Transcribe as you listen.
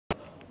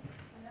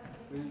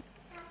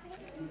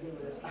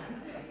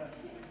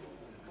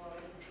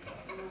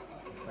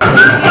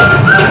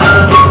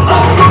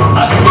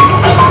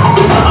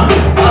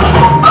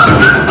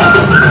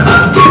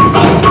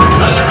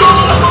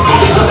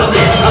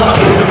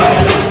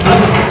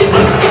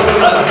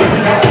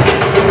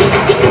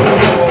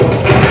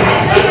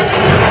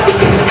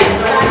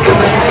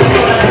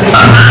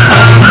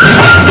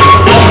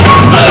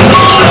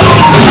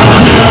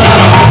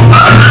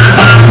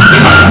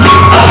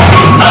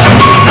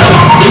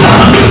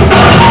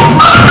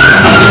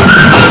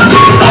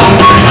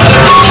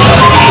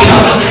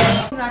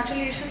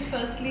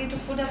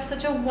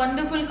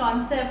Wonderful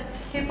concept,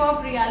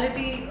 hip-hop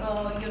reality,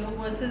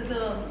 versus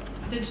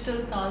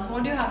digital stars.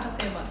 What do you have to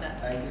say about that?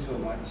 Thank you so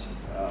much.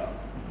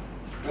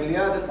 Well,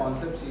 yeah, the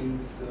concept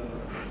seems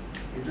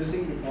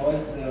interesting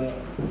because,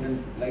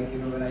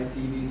 when I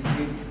see these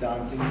kids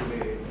dancing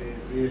today, they're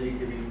really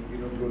giving,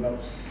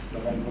 grown-ups the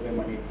run for their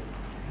money.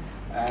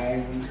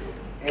 And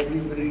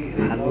everybody,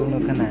 all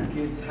these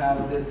kids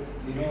have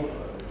this,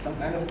 some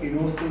kind of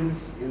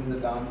innocence in the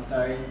dance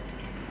style,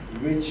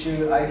 which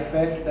I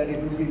felt that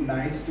it would be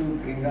nice to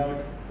bring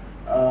out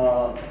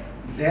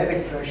their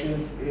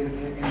expressions in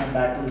a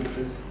battle,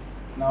 because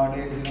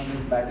nowadays, this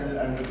battle,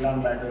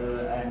 underground battle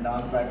and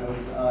dance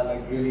battles are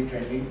like really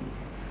trending,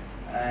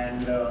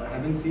 and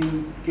having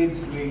seen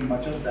kids doing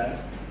much of that,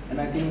 and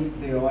I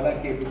think they all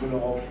are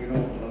capable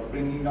of,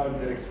 bringing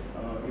out their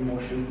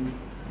emotion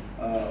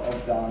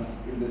of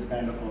dance in this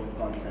kind of a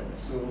concept.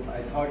 So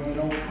I thought,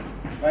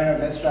 why not,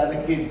 let's try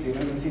the kids,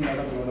 we've seen a lot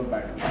of grown-up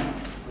battles.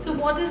 So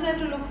what is there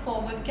to look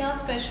forward? Kya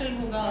special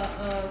hoga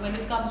when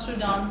it comes to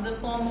dance, the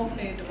form of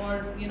it,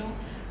 or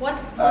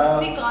what's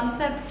the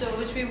concept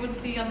which we would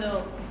see on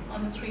the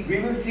street? We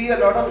will see a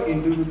lot of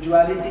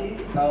individuality.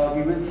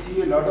 We will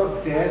see a lot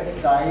of their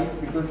style,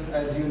 because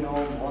as you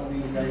know, all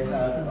these guys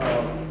are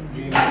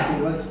really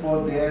famous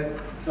for their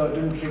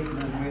certain trick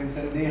movements,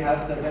 and they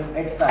have certain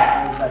X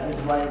factors. That is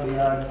why they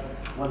are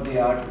what they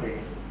are today.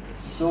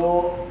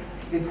 So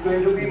it's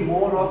going to be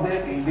more of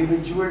their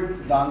individual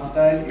dance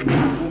style,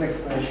 individual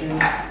expression,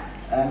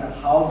 and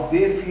how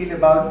they feel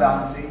about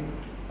dancing,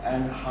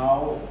 and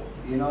how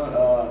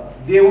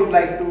they would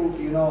like to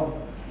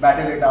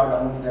battle it out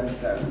amongst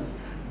themselves.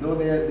 Though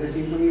they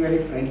seem to be very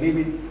friendly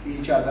with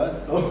each other.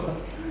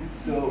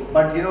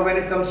 But when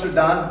it comes to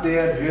dance, they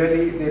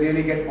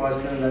really get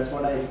personal. That's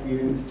what I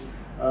experienced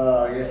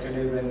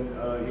yesterday when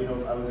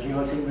I was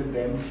rehearsing with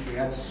them. We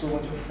had so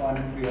much of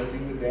fun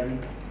rehearsing with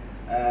them,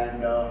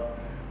 and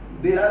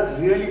they are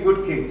really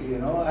good kids.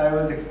 I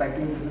was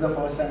expecting, this is the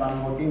first time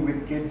I'm working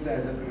with kids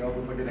as a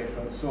choreographer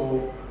director.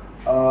 So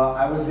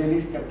I was really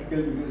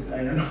skeptical because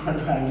I don't know how to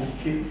handle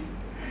kids,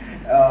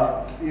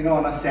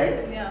 on a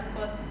set. Yeah, of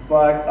course.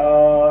 But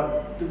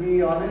to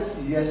be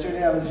honest,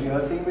 yesterday I was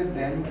rehearsing with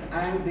them,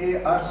 and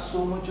they are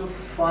so much of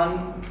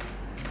fun,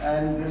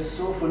 and they're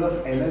so full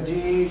of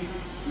energy.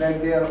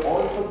 Like, they are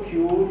all so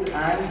cute,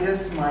 and they're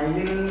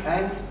smiling,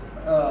 and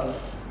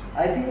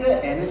I think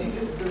their energy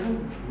just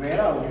doesn't wear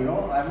out,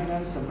 I mean,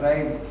 I'm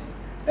surprised.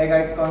 Like,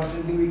 I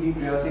constantly, we keep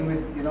rehearsing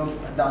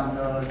with,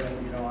 dancers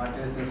and,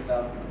 artists and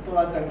stuff.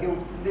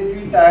 They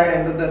feel tired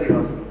end of the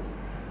rehearsals.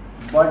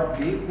 But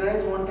these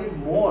guys wanted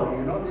more,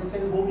 they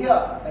said, "Ho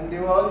gaya," and they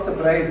were all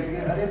surprised.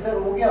 "Arey sir,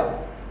 ho gaya."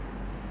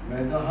 I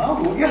said, "Haan,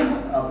 ho gaya.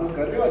 Aap log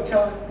kar rahe ho,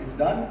 acha, it's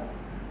done."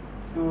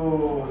 So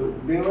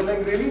they were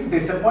like really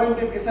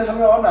disappointed, that sir,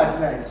 hame aur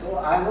nachna hai. So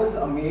I was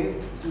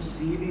amazed to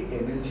see the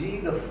energy,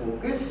 the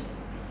focus.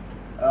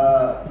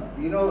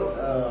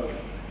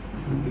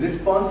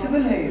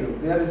 Responsible hai ye log.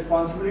 Their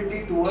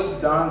responsibility towards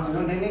dance,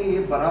 नहीं ये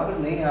बराबर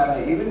नहीं आ रहा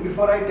है. Even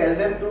before I tell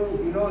them to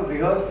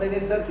rehearse, नहीं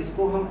sir,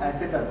 इसको हम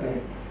ऐसे करते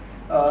हैं.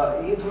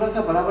 ये थोड़ा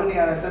सा बराबर नहीं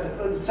आ रहा है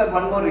sir,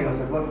 one more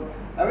rehearsal.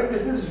 I mean,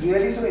 this is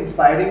really so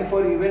inspiring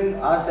for even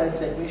us as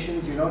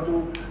technicians, to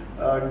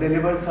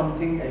deliver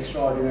something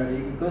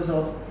extraordinary because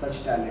of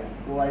such talent.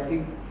 So I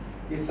think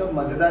ये सब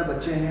मज़ेदार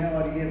बच्चे हैं,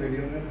 और ये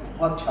वीडियो में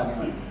बहुत छाने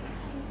वाले हैं.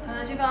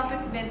 Rajiv, आप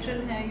एक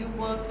veteran हैं, you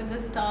worked with the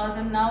stars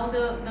and now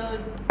the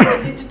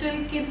digital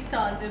kid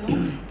stars,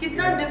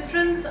 कितना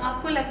difference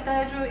आपको लगता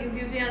है जो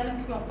enthusiasm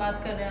की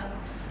बात कर रहे हैं आप?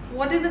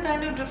 What is the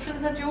kind of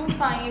difference that you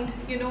find,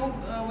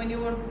 when you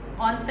were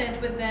on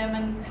set with them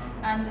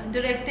and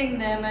directing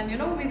them, and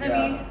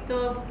vis-a-vis the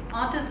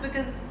artists,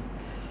 because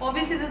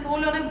obviously there's a whole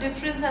lot of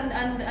difference,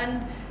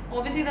 and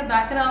obviously the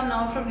background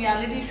now from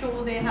reality show,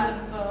 they have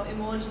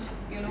emerged,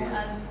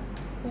 as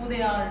who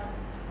they are.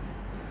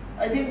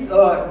 I think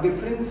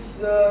difference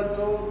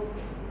तो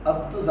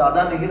अब तो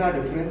ज़्यादा नहीं रहा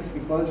difference,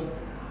 because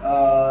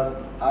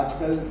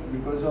आजकल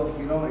because of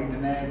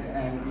internet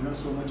and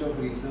so much of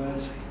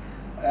research,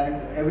 and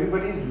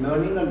everybody is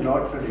learning a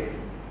lot today.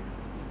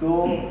 तो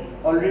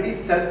already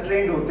self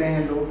trained होते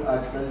हैं लोग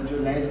आजकल, जो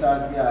नए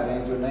stars भी आ रहे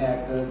हैं, जो नए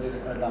actors,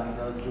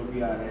 dancers जो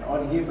भी आ रहे हैं, और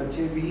ये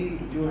बच्चे भी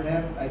जो हैं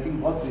I think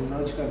बहुत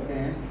research करते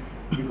हैं,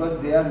 because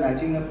they are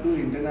matching up to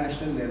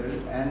international level,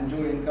 and जो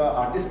इनका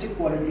artistic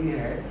quality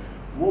है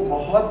वो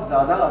बहुत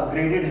ज़्यादा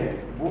अपग्रेडेड है,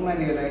 वो मैं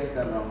रियलाइज़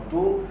कर रहा हूँ.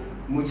 तो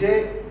मुझे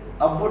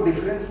अब वो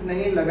डिफरेंस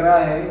नहीं लग रहा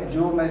है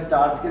जो मैं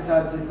स्टार्स के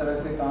साथ जिस तरह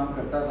से काम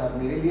करता था.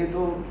 मेरे लिए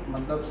तो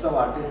मतलब सब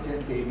आर्टिस्ट है,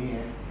 सेम ही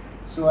है.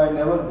 So I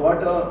never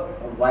got a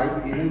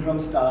vibe even from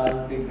stars,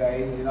 big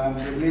guys. You know, I'm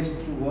privileged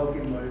to work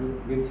in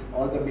Bollywood with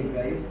all the big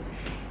guys.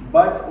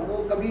 But वो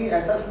कभी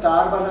ऐसा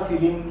स्टार वाला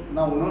फीलिंग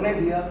ना उन्होंने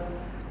दिया,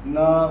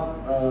 ना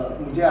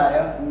मुझे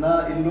आया, ना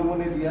इन लोगों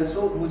ने दिया.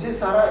 So मुझे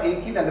सारा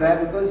एक ही लग रहा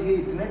है because ये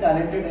इतने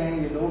talented हैं,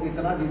 ये लोग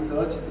इतना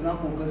रिसर्च, इतना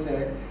फोकस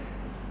है.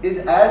 Is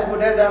as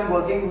good as I'm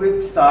working with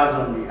stars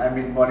only. I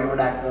mean Bollywood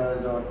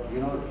actors or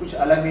you know कुछ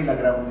अलग नहीं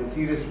लग रहा मुझे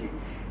seriously.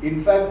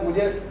 In fact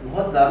मुझे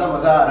बहुत ज़्यादा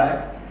मज़ा आ रहा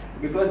है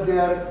because they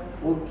are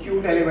वो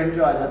cute element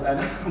जो आ जाता है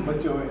ना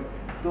बच्चों में,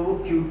 तो वो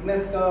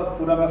cuteness का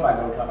पूरा मैं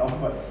फ़ायदा उठा रहा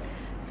हूँ बस.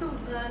 So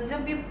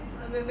जब ये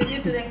when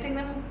you're directing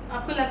them,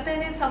 आपको लगता है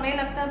इन्हें समय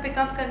लगता है pick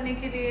up करने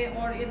के लिए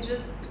और it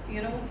just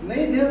you know?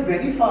 नहीं, they are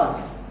very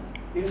fast.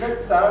 In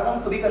fact सारा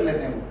काम खुद ही कर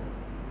लेते हैं वो.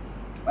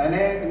 मैंने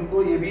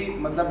इनको ये भी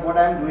मतलब what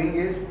I am doing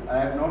is I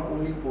have not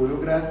only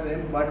choreographed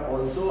them but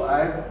also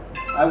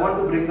I want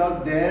to bring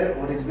out their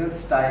original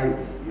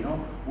styles, you know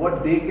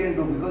what they can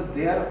do because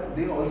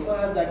they also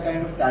have that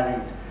kind of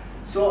talent.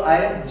 So I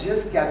am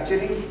just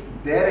capturing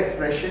their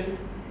expression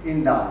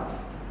in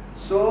dance.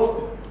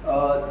 So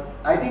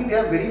I think they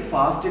are very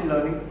fast in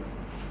learning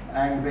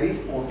and very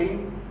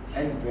sporting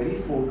and very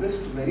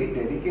focused, very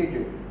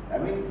dedicated. I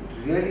mean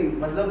really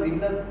मतलब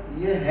इनका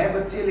ये है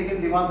बच्चे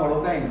लेकिन दिमाग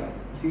बड़ों का है इनका.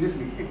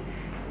 Seriously,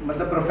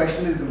 मतलब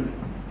प्रोफेशनलिज्म.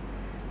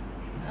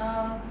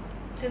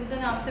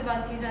 चिंतन आपसे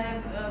बात की जाए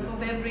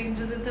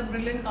Webrangers, it's a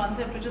brilliant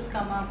concept which has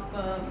come up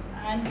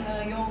and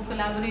your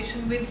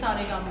collaboration with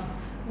Saregama.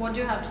 What do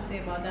you have to say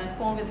about that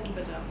for Whistle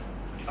Bajao?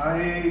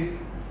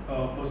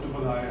 First of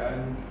all, hi,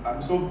 and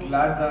I'm so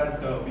glad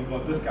that we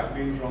got this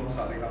campaign from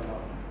Saregama.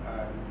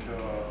 And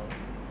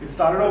it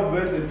started off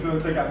with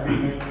influencer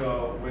campaigning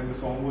when the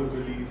song was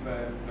released,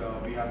 and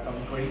we had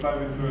some 25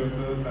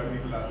 influencers that we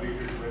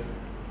collaborated with.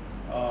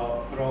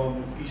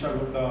 From Tisha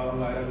Gupta,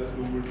 Myra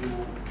Jasloor to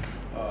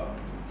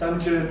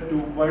Sanchit to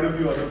quite a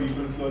few other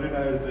people. Florina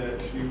is there,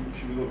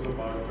 she was also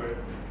part of it.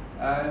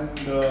 And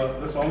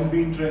the song's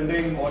been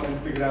trending on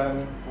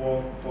Instagram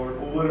for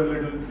over a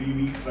little 3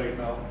 weeks right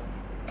now.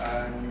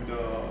 And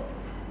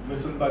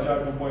Whistle Bajao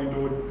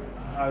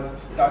 2.0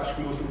 has touched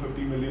close to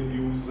 50 million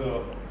views,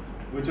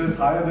 which is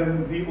higher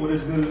than the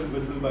original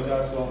Whistle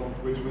Bajao song,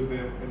 which was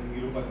there in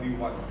Nirupandi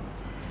 1.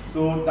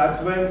 So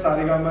that's when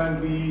Saregama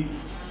and we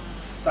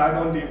sat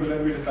on table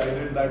and we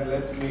decided that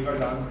let's make a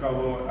dance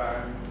cover.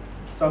 And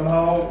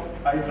somehow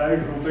I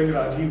tried roping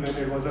Rajiv in.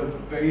 It was a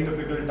very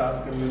difficult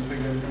task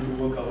convincing him to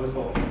do a cover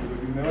song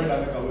because he's never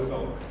done a cover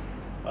song.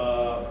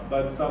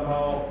 But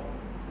somehow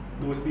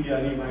dosti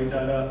yari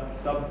bhaichara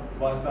sab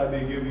wasta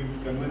dege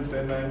we've convinced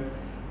him, and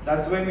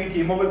that's when we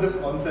came up with this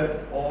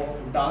concept of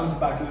dance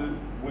battle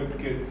with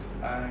kids.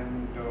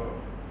 And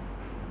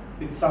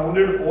it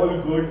sounded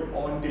all good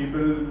on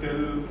table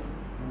till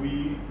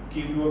we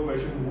came to a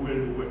question, who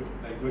will do it?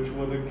 Like which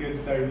were the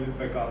kids that will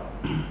pick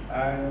up?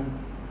 And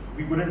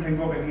we couldn't think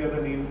of any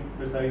other name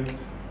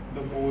besides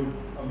the 4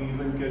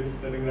 amazing kids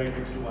sitting right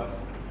next to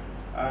us.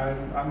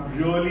 And I'm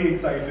really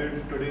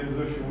excited. Today is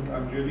the shoot.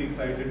 I'm really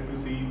excited to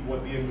see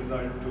what the end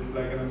result looks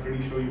like, and I'm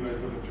pretty sure you guys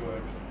will enjoy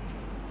it.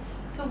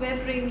 So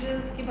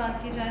Webrangers की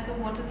बात की जाए तो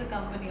what is the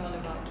company all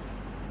about?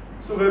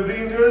 So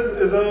Webrangers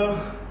is a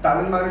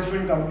talent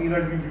management company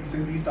that we've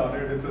recently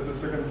started. It's a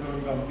sister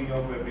concern company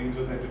of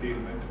Webrangers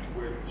Entertainment,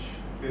 which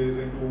is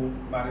into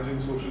managing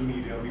social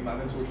media. We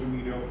manage social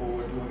media for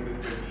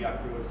 220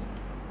 actors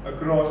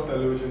across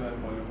television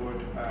and Bollywood.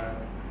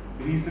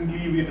 And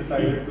recently we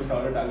decided to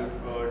start a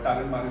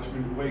talent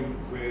management wing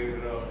where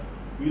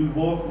we'll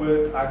work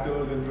with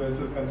actors,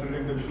 influencers.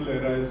 Considering digital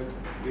era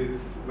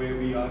is where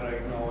we are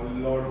right now, a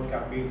lot of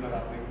campaigns are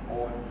happening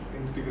on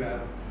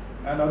Instagram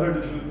and other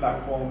digital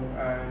platform.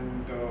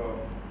 And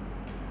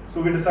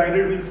so we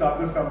decided we'll start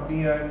this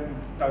company, and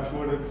touch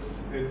wood,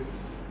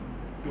 it's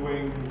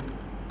doing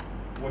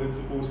what it's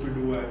supposed to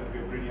do, and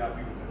we're pretty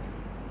happy with it.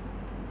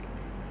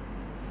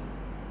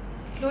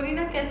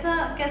 Florina,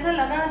 कैसा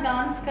लगा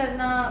dance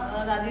करना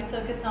Rajiv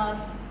sir के साथ?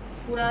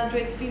 पूरा जो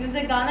experience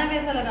है, गाना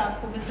कैसा लगा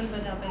आपको Whistle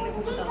Bajao? पहले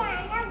वो बताओ.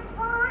 गाना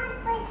बहुत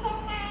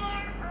पसंद आया,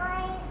 और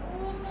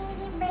ये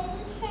मेरी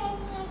बड़ी सर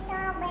है तो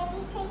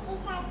बड़ी सर के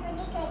साथ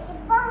मुझे करके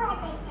बहुत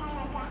अच्छा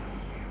लगा.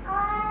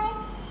 और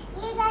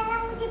ये गाना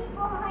मुझे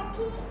बहुत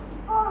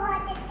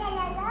अच्छा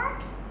लगा.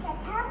 क्या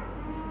था?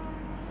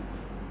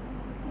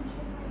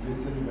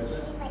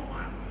 Whistle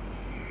Bajao.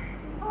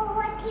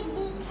 बहुत ही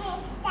बिग है,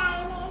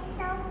 स्टाइल है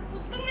सॉन्ग.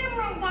 कितना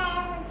मजा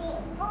आया मुझे,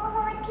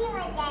 बहुत ही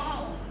मजा आया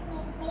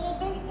इसमें मेरे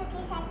दोस्तों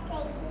के साथ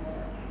करके,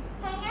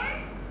 है ना?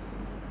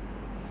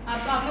 आप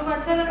लोग को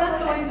अच्छा लगा?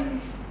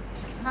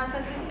 हाँ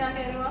सचिन, क्या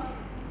कह रहे हो आप?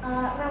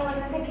 मैं बोल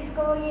रहा था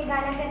किसको ये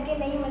गाना करके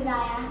नहीं मजा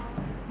आया.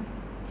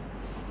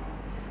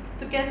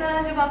 तो कैसा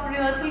रहा जब आप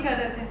रिहर्सल कर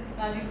रहे थे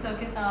राजीव सर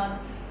के साथ?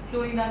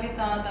 फ्लोरिना के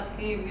साथ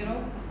आपके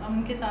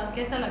उनके साथ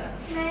कैसा लगा?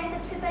 मैं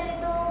सबसे पहले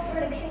तो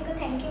प्रोडक्शन को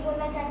थैंक यू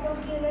बोलना चाहता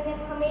हूँ कि उन्होंने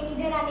हमें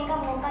इधर आने का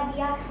मौका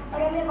दिया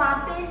और हमें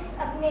वापस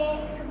अपने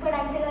सुपर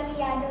डांसर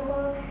वाली यादों को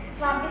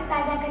वापस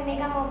ताज़ा करने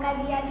का मौका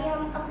दिया कि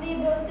हम अपने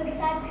दोस्तों के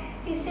साथ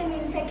फिर से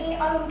मिल सकें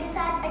और उनके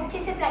साथ अच्छे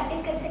से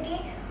प्रैक्टिस कर सकें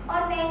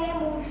और नए नए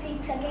मूव सीख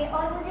सकें।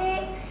 और मुझे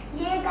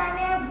ये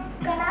गाना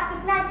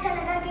इतना अच्छा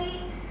लगा कि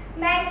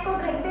मैं इसको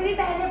घर पे भी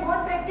पहले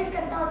बहुत प्रैक्टिस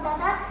करता होता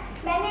था।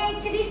 मैंने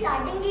एक्चुअली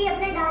स्टार्टिंग की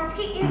अपने डांस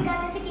की इस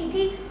गाने से की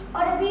थी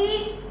और अभी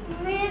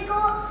मेरे को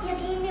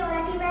यकीन नहीं हो रहा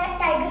कि मैं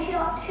टाइगर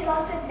श्रॉफ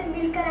से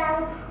मिलकर आया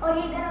हूँ और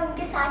ये गाना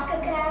उनके साथ कर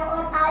कर आया हूँ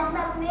और आज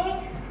मैं अपने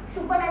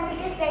सुपर डांसर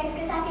के फ्रेंड्स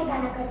के साथ ये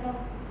गाना कर रहा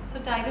हूँ।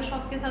 सो टाइगर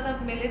श्रॉफ के साथ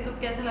आप मिले तो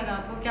कैसा लगा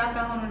आपको? क्या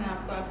कहा उन्होंने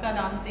आपको आपका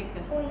डांस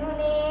देखकर?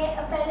 उन्होंने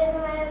पहले तो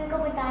मैंने उनको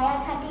बताया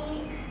था कि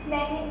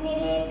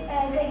मेरे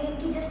करियर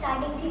की जो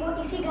स्टार्टिंग थी वो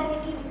इसी गाने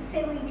की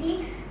से हुई थी,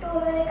 तो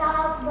उन्होंने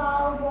कहा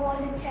वाह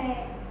बहुत अच्छा है।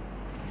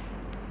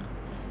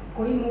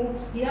 कोई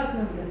मूव्स किया आपने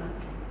उनके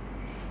साथ?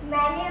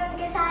 मैंने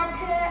उनके साथ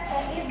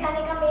इस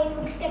गाने का मेन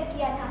हुक स्टेप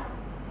किया था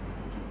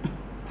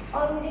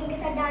और मुझे उनके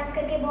साथ डांस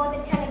करके बहुत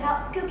अच्छा लगा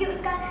क्योंकि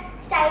उनका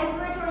स्टाइल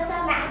में थोड़ा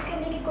सा मैच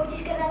करने की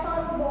कोशिश कर रहा था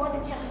और वो बहुत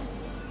अच्छा लगा।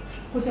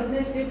 कुछ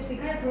अपने स्टेप्स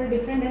सीखा है? थोड़े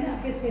डिफरेंट है ना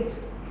आपके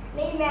स्टेप्स?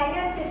 नहीं,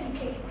 मैंने उनसे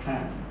सीखे।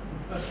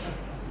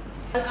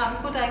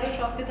 आपको टाइगर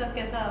श्रॉफ के साथ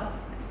कैसा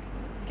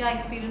क्या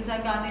एक्सपीरियंस है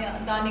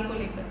गाने को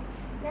लेकर?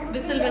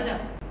 बिसल बजा।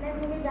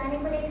 मुझे गाने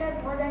को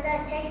लेकर बहुत ज़्यादा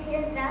अच्छा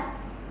एक्सपीरियंस रहा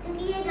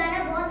क्योंकि ये गाना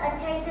बहुत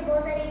अच्छा है, इसमें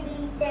बहुत सारे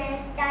बीट्स है,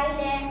 स्टाइल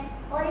है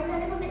और इस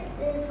गाने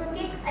को सुन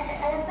के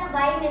अलग सा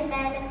वाइब मिलता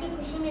है, अलग सी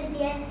खुशी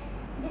मिलती है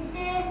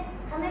जिससे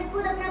हमें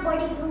खुद अपना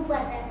बॉडी ग्रूव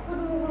करता है, खुद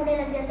मूव होने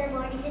लग जाता है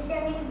बॉडी, जिससे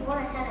हमें भी बहुत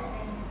अच्छा लगता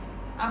है।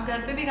 आप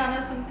घर पे भी गाना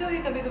सुनते हो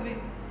या कभी-कभी?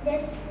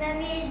 जैसे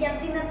जब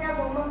भी मैं अपना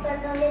वार्म अप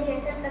करता हूँ या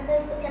रिहर्सल करता हूँ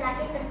इसको चला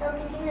के करता हूँ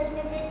क्योंकि मैं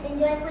उसमें फिर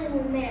इंजॉयफुल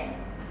मूड में रहता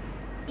हूँ।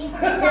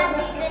 इसके साथ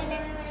भी करने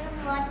में मेरे को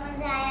बहुत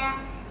मज़ा आया।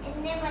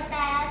 इनने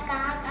बताया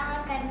कहाँ कहाँ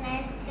करना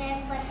है, स्टेप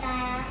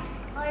बताया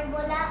और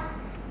बोला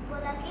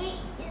कि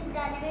इस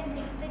गाने में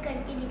बीट पे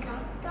करके दिखाओ,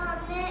 तो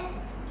हमने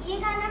ये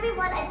गाना भी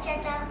बहुत अच्छा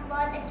था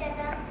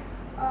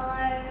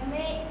और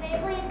मेरे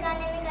को इस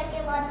गाने में करके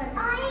बहुत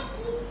मज़ा आया। और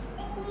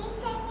ये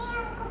सर ने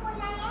हमको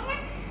बुलाया ना,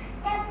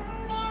 तब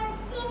मैं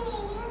उससे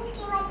मिली,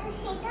 उसके बाद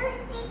उससे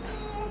दोस्ती की,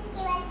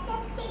 उसके बाद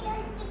सबसे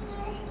दोस्ती की,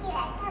 उसके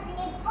बाद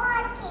हमने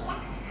बहुत खेला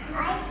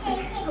और सर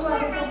से भी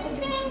हमारी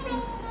फ्रेंड बन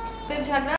गई। फिर झगड़ा